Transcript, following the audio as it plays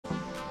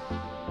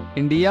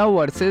India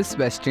vs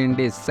West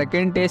Indies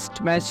second test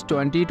match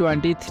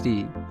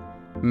 2023.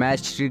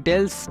 Match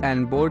details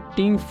and both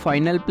team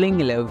final playing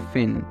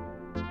 11.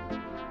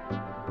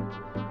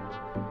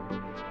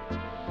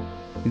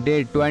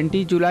 Date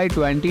 20 July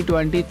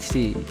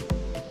 2023.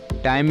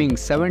 Timing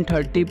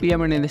 7:30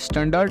 PM Indian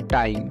Standard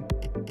Time.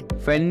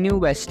 Venue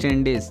West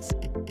Indies.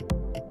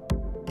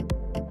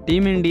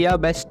 Team India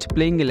best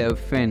playing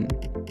 11.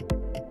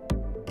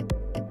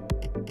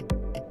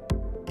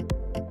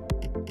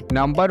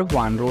 Number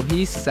 1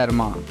 Rohit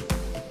Sharma.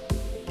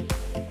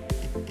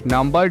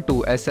 Number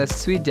 2 Yashas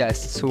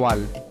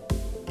Jaiswal.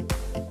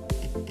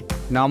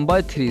 Number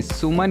 3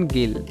 Shubman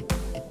Gill.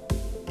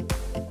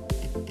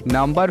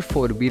 Number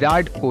 4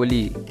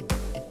 Kohli.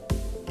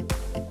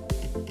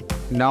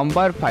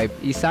 Number 5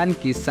 Ishan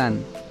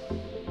Kishan.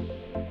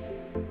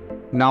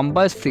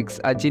 Number 6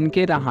 Ajin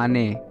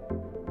Rahane.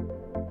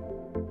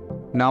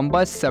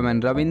 Number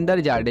 7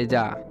 Ravindra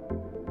Jadeja.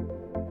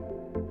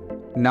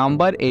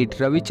 Number 8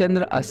 Ravi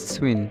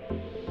Ashwin.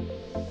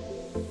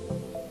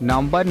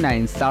 Number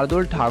 9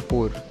 Shardul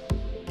Thakur.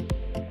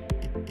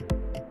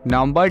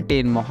 Number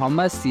 10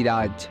 Moham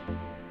Siraj.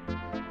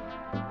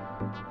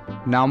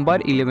 Number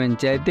 11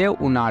 Jaydev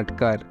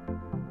Unadkat.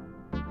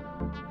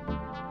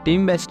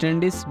 Team West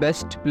Indies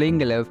best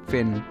playing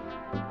 11.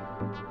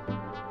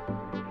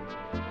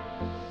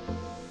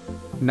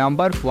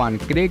 Number 1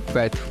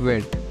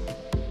 Brathwaite.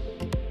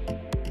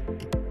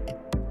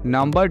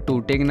 Number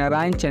 2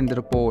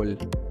 Chanderpaul.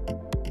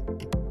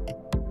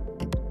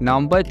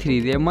 Number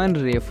 3 Raymon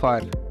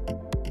Reifer.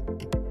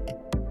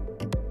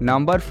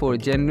 Number 4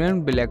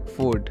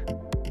 Blackwood.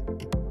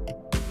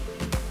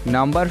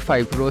 Number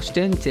 5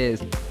 Roston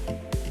Chase.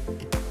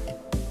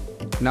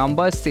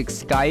 Number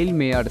 6 Kyle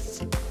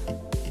Mayers.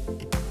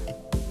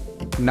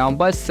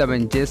 Number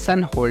 7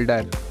 Jason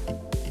Holder.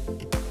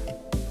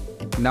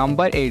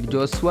 Number 8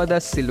 Joshua the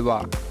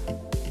Silva.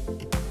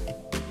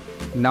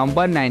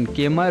 Number 9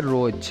 Kemar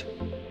Roach.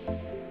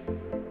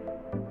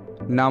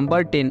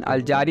 Number 10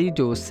 Alzari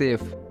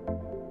Joshep.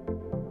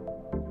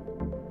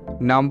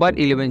 Number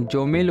 11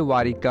 Jomel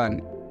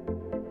Warrican.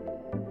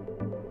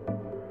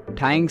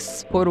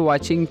 Thanks for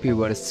watching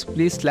viewers.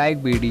 Please like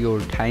video.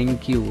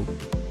 Thank you.